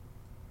 1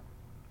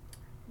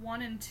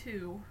 and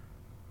 2.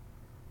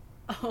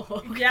 Oh,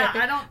 okay. Yeah,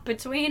 I don't...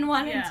 Between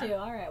 1 and 2.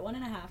 All right,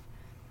 1.5.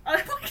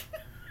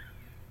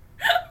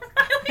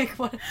 Riley?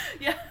 What?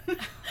 Yeah.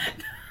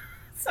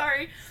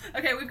 Sorry.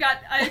 Okay,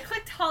 I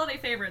clicked Holiday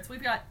Favorites.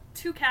 We've got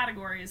 2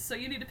 categories, so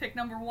you need to pick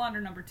number 1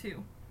 or number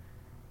 2.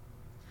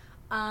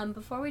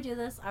 Before we do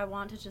this, I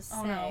want to just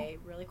say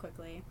really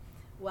quickly,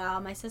 while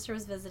my sister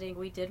was visiting,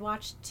 we did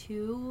watch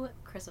 2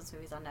 Christmas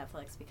movies on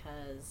Netflix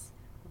because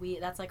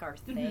that's like our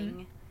thing.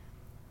 Mm-hmm.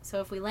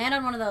 So if we land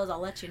on one of those, I'll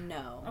let you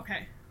know.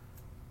 Okay.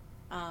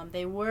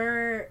 They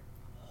were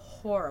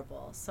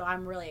horrible, so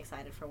I'm really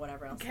excited for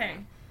whatever else.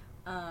 Okay.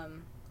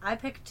 I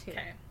picked 2.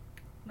 Okay.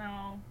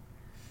 No.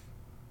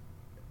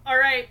 All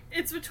right,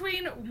 it's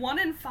between 1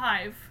 and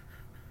 5.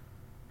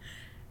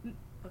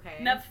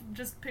 Okay.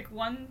 Just pick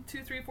 1,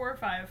 2, 3, 4, or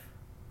 5.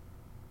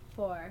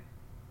 4.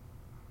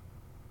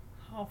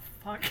 Oh,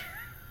 fuck.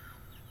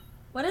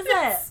 What is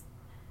it?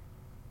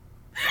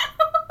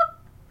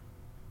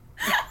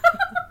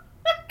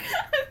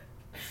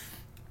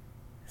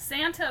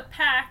 Santa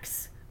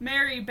Pack's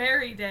Merry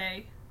Berry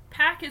Day.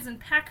 Pack is in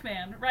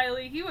Pac-Man.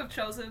 Riley, you have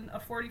chosen a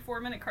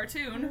 44-minute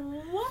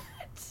cartoon. What?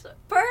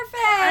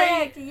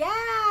 Perfect!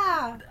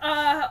 Yeah!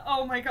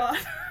 Oh my god.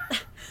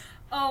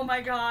 Oh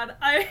my god.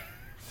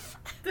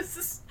 This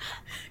is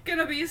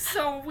gonna be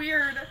so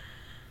weird.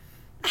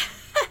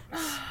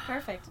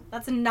 Perfect.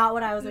 That's not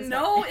what I was expecting.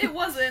 No, it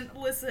wasn't.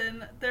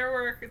 Listen, there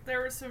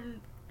were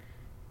some...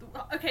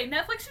 Okay,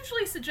 Netflix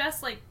usually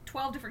suggests,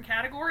 12 different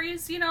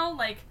categories,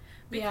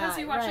 because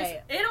you watch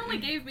this. It only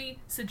gave me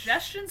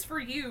suggestions for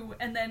you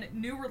and then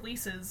new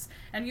releases.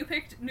 And you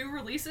picked new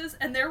releases,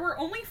 and there were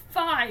only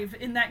 5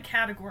 in that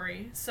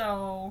category,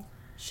 so...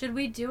 Should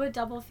we do a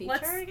double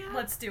feature again?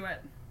 Let's do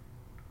it.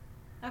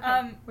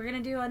 Okay, we're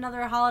gonna do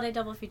another holiday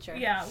double feature.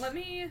 Yeah, let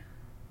me...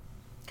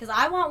 Because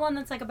I want one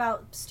that's,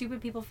 about stupid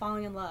people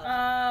falling in love.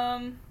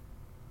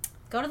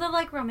 Go to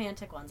the,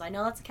 romantic ones. I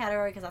know that's a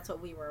category because that's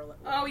what we were...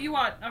 Oh, you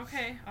want...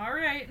 Okay,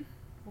 alright.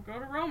 We'll go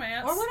to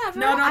romance. Or whatever.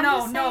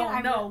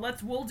 No.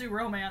 We'll do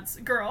romance.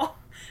 Girl.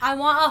 I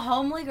want a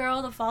homely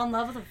girl to fall in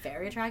love with a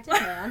very attractive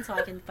man so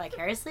I can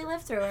vicariously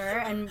live through her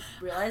and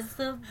realize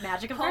the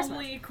magic of Christmas.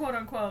 Homely, quote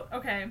unquote.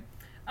 Okay.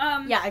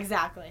 Yeah,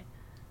 exactly.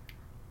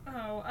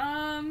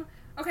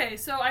 Okay,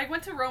 so I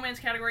went to romance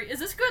category. Is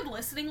this good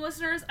listening,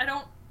 listeners? I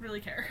don't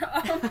really care.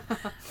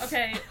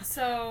 Okay,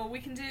 so we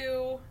can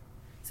do...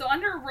 So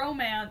under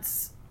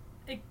romance,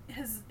 it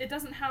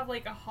doesn't have,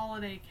 a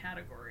holiday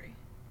category.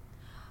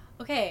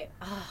 Okay.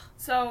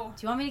 So...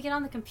 Do you want me to get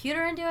on the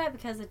computer and do it?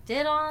 Because it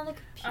did on the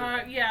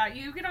computer. Yeah,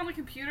 you get on the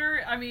computer,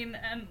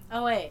 and...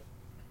 Oh, wait.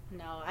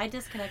 No, I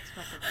disconnected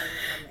my computer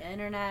from the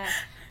internet.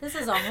 This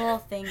is a whole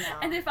thing now.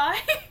 And if I...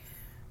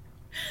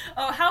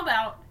 Oh, how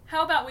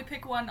about we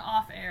pick one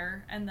off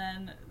air, and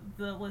then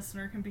the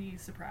listener can be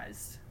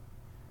surprised.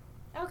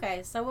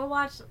 Okay, so we'll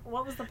watch...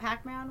 What was the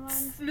Pac-Man one?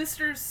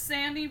 Mr.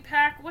 Sandy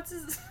Pack... What's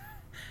his...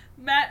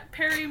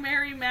 Perry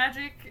Mary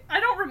Magic... I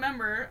don't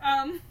remember.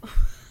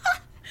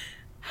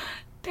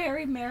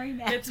 Perry Mary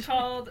Magic. It's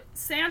called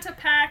Santa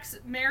Pack's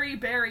Merry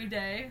Berry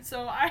Day,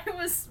 so I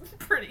was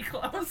pretty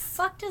close. What the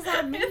fuck does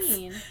that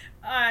mean?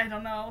 I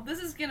don't know. This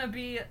is gonna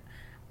be...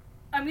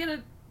 I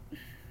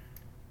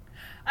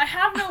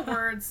have no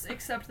words,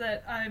 except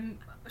that I'm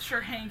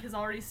sure Hank has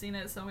already seen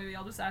it, so maybe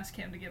I'll just ask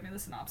him to give me the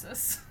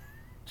synopsis.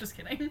 Just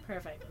kidding.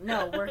 Perfect.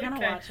 No, we're gonna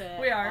watch it.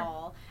 We are.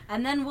 All.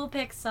 And then we'll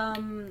pick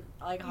some,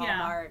 like,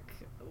 Hallmark,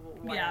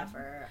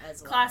 whatever,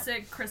 as well.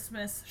 Classic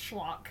Christmas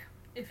schlock,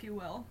 if you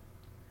will.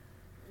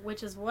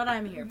 Which is what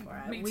I'm here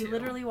for. Me we too.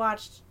 literally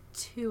watched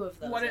 2 of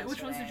those yesterday.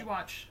 Which ones did you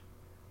watch?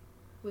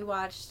 We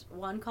watched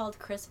one called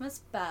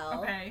Christmas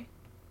Bell. Okay.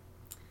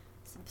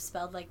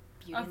 Spelled like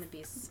Beauty and the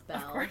Beast spell.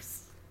 Of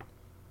course.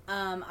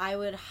 I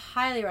would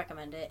highly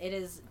recommend it. It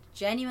is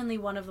genuinely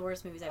one of the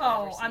worst movies I've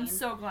ever seen. Oh, I'm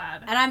so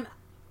glad. And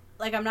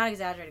I'm not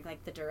exaggerating.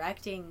 Like, the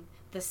directing,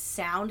 the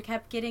sound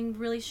kept getting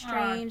really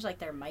strange. Like,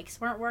 their mics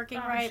weren't working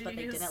right, but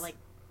they didn't, like,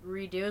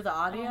 redo the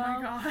audio. Oh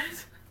my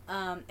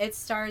god. It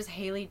stars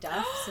Haley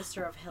Duff,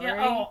 sister of Hillary.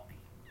 Yeah,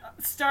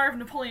 star of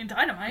Napoleon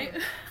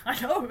Dynamite. I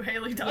know who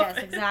Haley Duff Yes,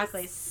 is.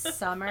 exactly.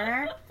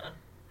 Summer.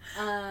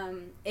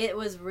 It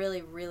was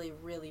really, really,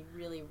 really,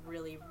 really,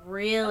 really,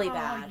 really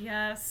bad. Oh,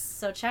 yes.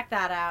 So check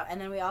that out. And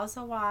then we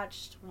also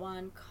watched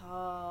one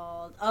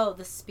called,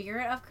 The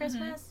Spirit of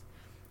Christmas.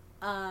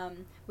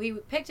 We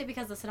picked it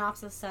because the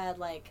synopsis said,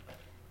 like,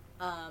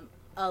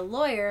 a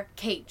lawyer,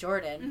 Kate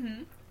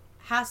Jordan,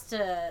 has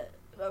to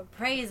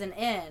praise an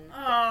inn.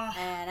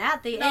 And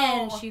at the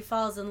end, she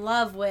falls in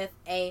love with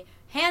a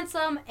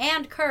handsome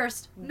and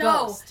cursed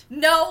ghost.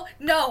 No.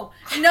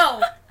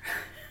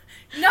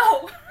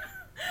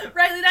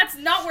 Riley, that's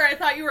not where I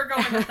thought you were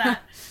going with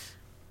that.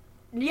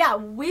 Yeah,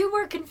 we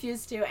were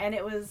confused too, and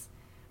it was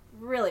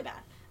really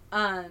bad.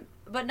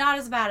 But not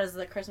as bad as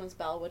The Christmas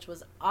Bell, which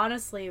was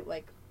honestly,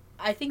 like,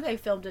 I think they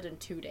filmed it in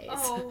 2 days.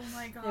 Oh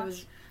my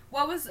gosh.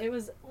 It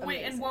was Wait,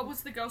 amazing. and what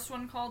was the ghost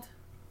one called?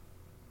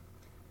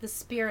 The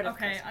Spirit of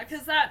Christmas. Okay,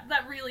 because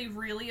that really,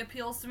 really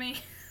appeals to me.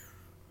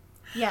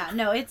 Yeah,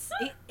 no, it's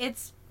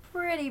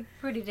pretty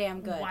damn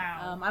good.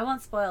 Wow. I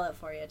won't spoil it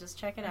for you. Just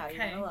check it out. Okay,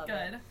 You're gonna love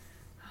it. good.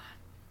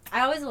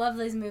 I always love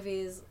these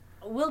movies.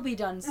 We'll be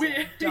done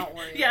soon. Don't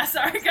worry. Yeah,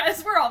 sorry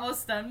guys, we're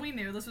almost done. We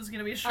knew this was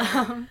gonna be short.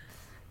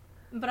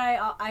 But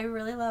I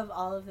really love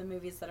all of the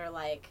movies that are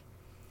like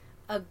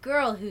a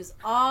girl who's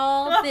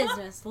all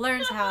business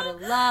learns how to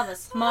love a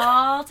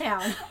small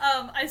town.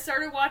 I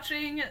started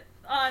watching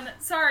on.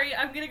 Sorry,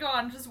 I'm gonna go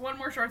on just one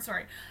more short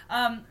story.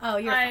 You're fine.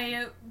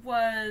 I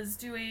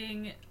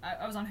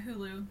was on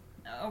Hulu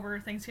over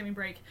Thanksgiving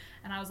break,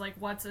 and I was like,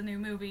 "What's a new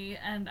movie?"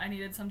 And I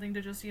needed something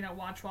to just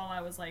watch while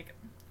I was like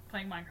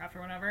playing Minecraft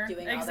or whatever.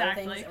 Doing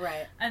exactly. other things,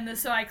 right? And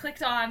so I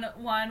clicked on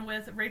one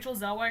with Rachel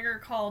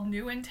Zellweger called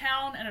New in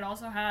Town, and it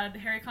also had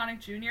Harry Connick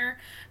Jr.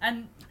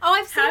 And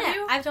I've seen it.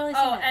 you? I've totally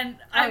seen it.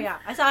 And yeah,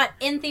 I saw it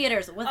in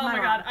theaters with my mom. Oh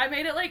my god, I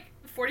made it like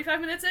 45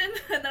 minutes in,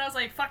 and then I was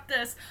like, "Fuck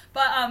this!"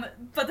 But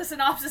the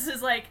synopsis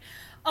is like,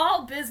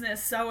 "All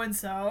business so and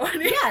so."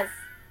 Yes.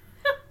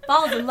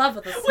 Falls in love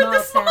with a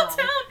small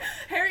town.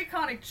 Harry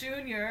Connick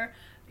Jr.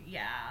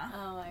 Yeah.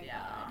 Oh my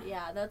god.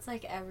 Yeah, that's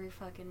like every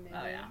fucking movie.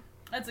 Oh yeah.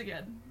 That's a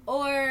good.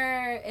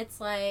 Or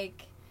it's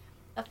like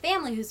a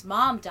family whose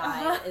mom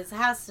died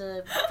has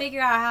to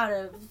figure out how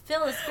to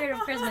feel the spirit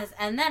of Christmas,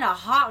 and then a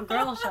hot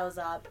girl shows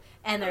up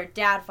and their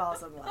dad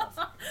falls in love.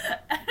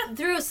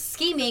 Through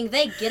scheming,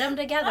 they get them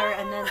together,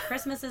 and then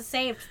Christmas is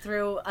saved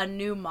through a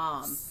new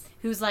mom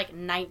who's like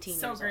 19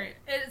 years old. So great.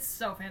 It's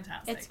so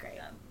fantastic. It's great.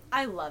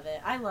 I love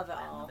it. I love it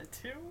all. I love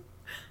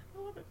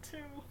it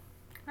too.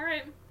 All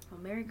right. Well,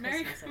 Merry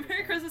Christmas.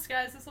 Merry Christmas,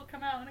 guys. This will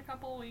come out in a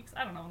couple of weeks.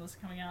 I don't know when this is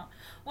coming out.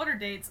 What are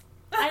dates?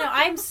 I know.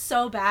 I'm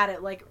so bad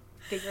at, like,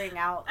 figuring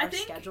out our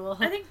schedule.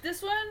 I think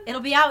this one...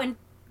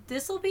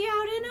 This will be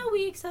out in a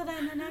week, so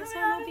then the next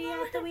one will be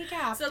out the week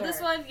after. So this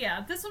one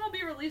will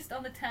be released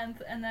on the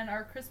 10th, and then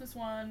our Christmas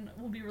one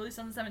will be released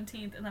on the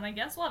 17th, and then I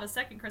guess we'll have a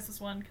second Christmas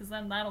one, because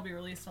then that'll be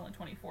released on the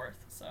 24th,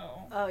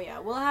 so... Oh, yeah.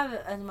 We'll have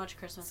as much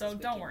Christmas as we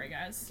don't can worry,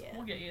 guys. get.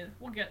 We'll get you.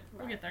 We'll get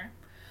there.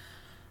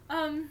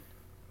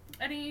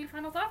 Any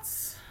final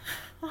thoughts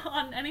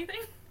on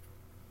anything?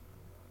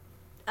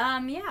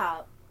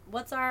 Yeah.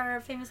 What's our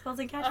famous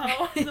closing catchphrase?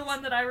 Oh, the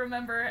one that I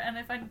remember, and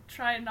if I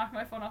try and knock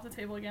my phone off the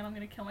table again, I'm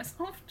gonna kill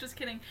myself. Just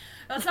kidding.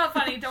 That's not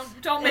funny.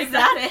 Don't make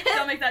that.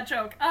 Don't make that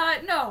joke.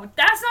 No,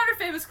 that's not our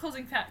famous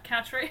closing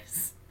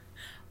catchphrase.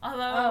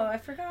 Although, I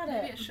forgot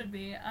maybe it should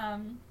be. I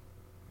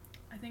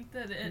think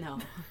that it. No.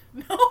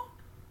 No.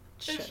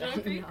 It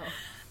should be. No.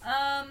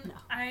 No.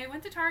 I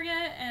went to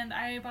Target and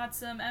I bought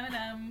some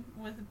M&M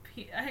with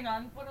hang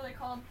on, what are they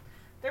called?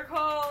 They're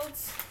called...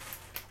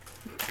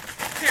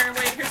 Here,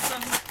 wait, here's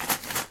some...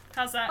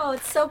 How's that? Oh,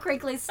 it's so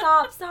crinkly.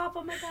 Stop,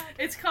 oh my god.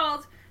 It's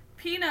called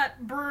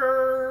Peanut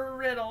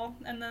Brittle,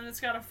 and then it's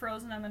got a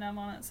frozen M&M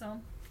on it, so...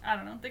 I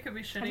don't know, they could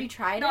be shitty. Have you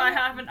tried it? No, I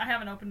haven't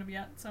opened them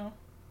yet, so...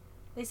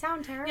 They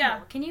sound terrible.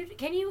 Yeah. Can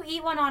you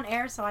eat one on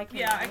air so I can...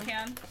 Yeah, I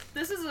can.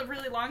 This is a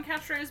really long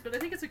catchphrase, but I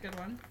think it's a good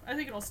one. I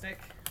think it'll stick.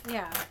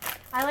 Yeah.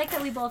 I like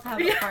that we both have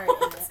a part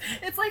in it.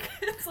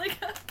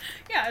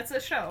 It's a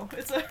show.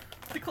 It's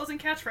the closing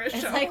catchphrase show.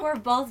 It's like we're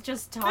both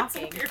just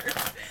talking. It's weird.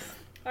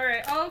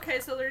 Alright, okay,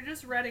 so they're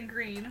just red and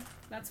green.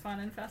 That's fun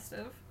and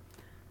festive.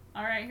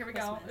 Alright, here we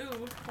go.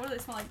 Ooh, what do they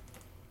smell like?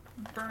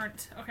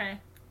 Burnt. Okay.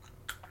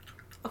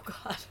 Oh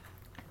god.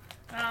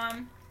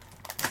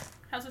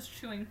 How's this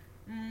chewing?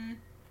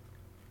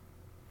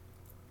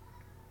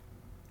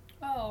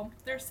 Oh,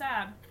 they're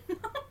sad.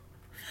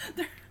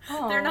 they're,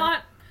 Oh. they're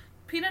not...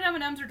 Peanut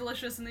M&Ms are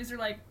delicious, and these are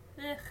like,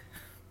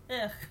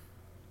 ugh.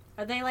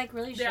 Are they like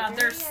really sugary?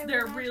 Yeah,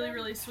 they're really,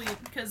 really sweet,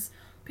 because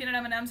peanut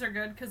M&Ms are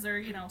good because they're,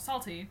 you know,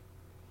 salty.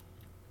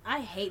 I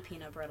hate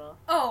peanut brittle.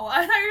 Oh,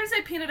 I thought you were going to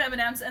say peanut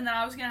M&Ms, and then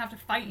I was going to have to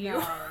fight you.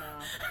 No.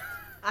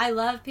 I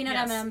love peanut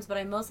Yes. M&Ms, but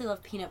I mostly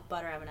love peanut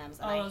butter M&Ms,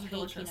 and I those are hate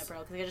delicious. peanut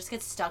brittle because it just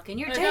gets stuck in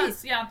your It teeth.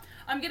 does, yeah.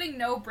 I'm getting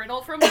no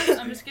brittle from this.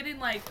 I'm just getting,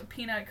 like,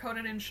 peanut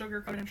coated in sugar,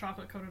 coated in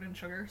chocolate, coated in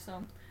sugar,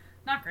 so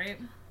not great.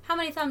 How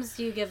many thumbs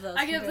do you give those?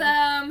 I give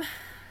them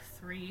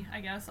 3,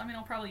 I guess. I mean,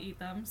 I'll probably eat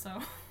them, so...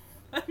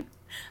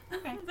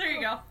 Okay. There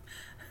you go.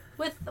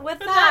 With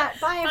that,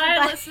 bye everybody.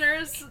 Bye,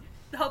 listeners.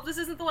 Hope this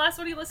isn't the last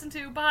one you listen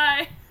to.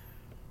 Bye.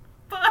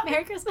 Bye.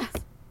 Merry Christmas.